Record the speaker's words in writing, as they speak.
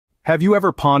Have you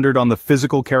ever pondered on the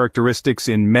physical characteristics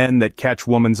in men that catch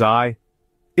woman's eye?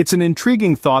 It's an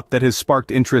intriguing thought that has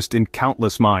sparked interest in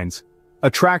countless minds.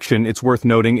 Attraction, it's worth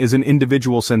noting, is an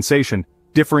individual sensation,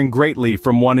 differing greatly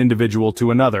from one individual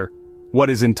to another. What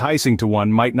is enticing to one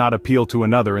might not appeal to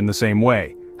another in the same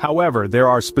way. However, there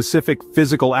are specific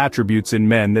physical attributes in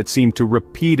men that seem to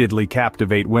repeatedly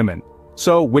captivate women.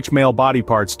 So, which male body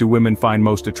parts do women find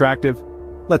most attractive?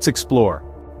 Let's explore.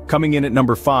 Coming in at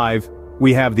number 5,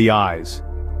 we have the eyes.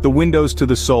 The windows to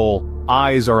the soul,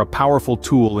 eyes are a powerful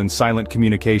tool in silent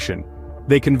communication.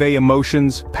 They convey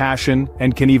emotions, passion,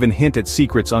 and can even hint at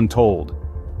secrets untold.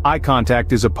 Eye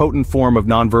contact is a potent form of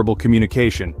nonverbal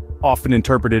communication, often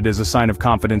interpreted as a sign of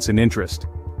confidence and interest.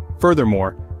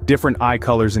 Furthermore, different eye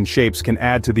colors and shapes can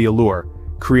add to the allure,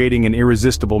 creating an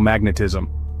irresistible magnetism.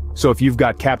 So if you've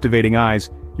got captivating eyes,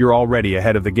 you're already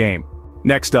ahead of the game.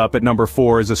 Next up at number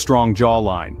 4 is a strong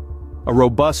jawline. A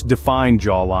robust, defined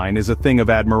jawline is a thing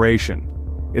of admiration.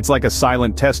 It's like a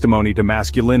silent testimony to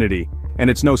masculinity, and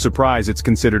it's no surprise it's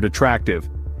considered attractive.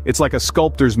 It's like a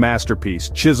sculptor's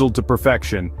masterpiece, chiseled to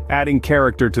perfection, adding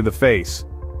character to the face.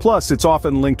 Plus, it's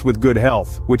often linked with good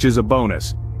health, which is a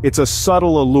bonus. It's a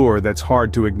subtle allure that's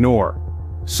hard to ignore.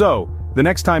 So, the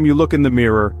next time you look in the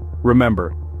mirror,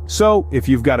 remember, so if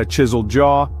you've got a chiseled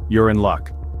jaw, you're in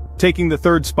luck. Taking the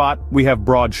third spot, we have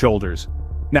broad shoulders.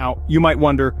 Now, you might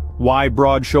wonder, why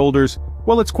broad shoulders?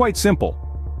 Well, it's quite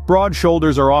simple. Broad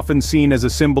shoulders are often seen as a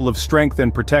symbol of strength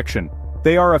and protection.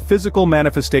 They are a physical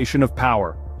manifestation of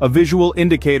power, a visual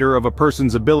indicator of a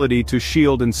person's ability to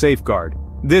shield and safeguard.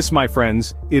 This, my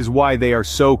friends, is why they are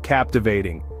so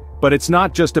captivating. But it's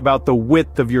not just about the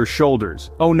width of your shoulders.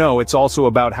 Oh no, it's also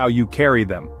about how you carry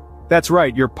them. That's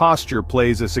right, your posture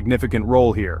plays a significant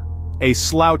role here. A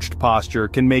slouched posture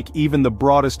can make even the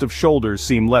broadest of shoulders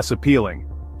seem less appealing.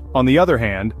 On the other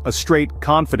hand, a straight,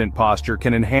 confident posture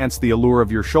can enhance the allure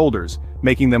of your shoulders,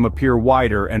 making them appear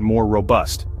wider and more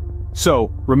robust.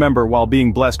 So, remember, while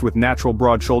being blessed with natural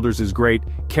broad shoulders is great,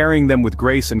 carrying them with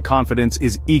grace and confidence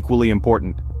is equally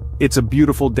important. It's a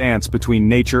beautiful dance between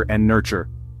nature and nurture.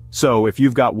 So, if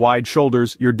you've got wide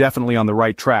shoulders, you're definitely on the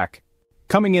right track.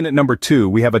 Coming in at number 2,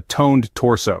 we have a toned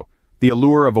torso. The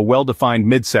allure of a well-defined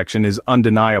midsection is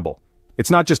undeniable. It's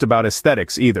not just about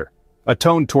aesthetics either. A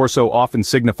toned torso often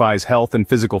signifies health and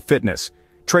physical fitness,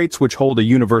 traits which hold a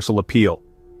universal appeal.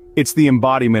 It's the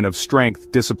embodiment of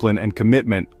strength, discipline, and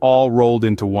commitment, all rolled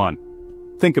into one.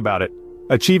 Think about it.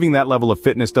 Achieving that level of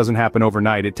fitness doesn't happen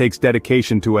overnight. It takes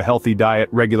dedication to a healthy diet,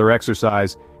 regular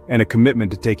exercise, and a commitment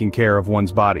to taking care of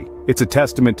one's body. It's a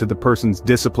testament to the person's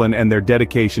discipline and their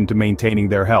dedication to maintaining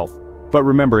their health. But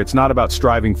remember, it's not about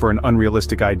striving for an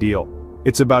unrealistic ideal.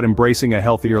 It's about embracing a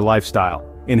healthier lifestyle,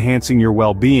 enhancing your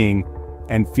well-being,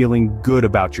 and feeling good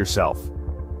about yourself.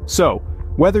 So,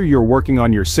 whether you're working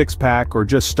on your six-pack or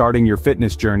just starting your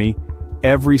fitness journey,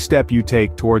 every step you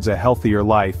take towards a healthier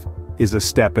life is a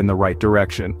step in the right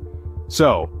direction.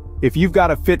 So, if you've got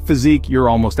a fit physique, you're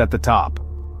almost at the top.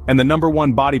 And the number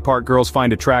 1 body part girls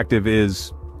find attractive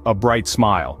is a bright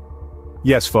smile.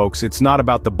 Yes, folks, it's not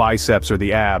about the biceps or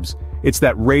the abs. It's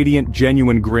that radiant,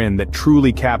 genuine grin that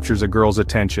truly captures a girl's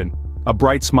attention. A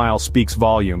bright smile speaks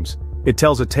volumes. It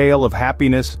tells a tale of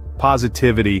happiness,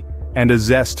 positivity, and a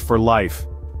zest for life.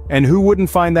 And who wouldn't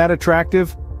find that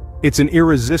attractive? It's an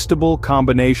irresistible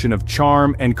combination of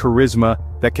charm and charisma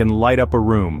that can light up a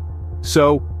room.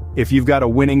 So, if you've got a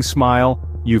winning smile,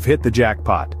 you've hit the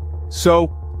jackpot.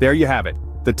 So, there you have it,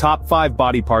 the top 5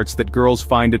 body parts that girls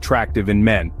find attractive in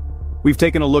men. We've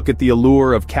taken a look at the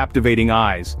allure of captivating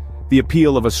eyes, the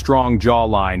appeal of a strong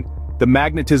jawline, the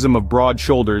magnetism of broad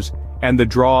shoulders, and the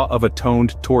draw of a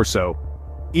toned torso.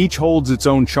 Each holds its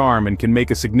own charm and can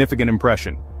make a significant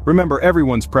impression. Remember,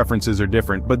 everyone's preferences are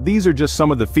different, but these are just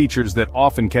some of the features that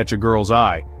often catch a girl's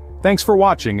eye. Thanks for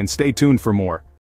watching and stay tuned for more.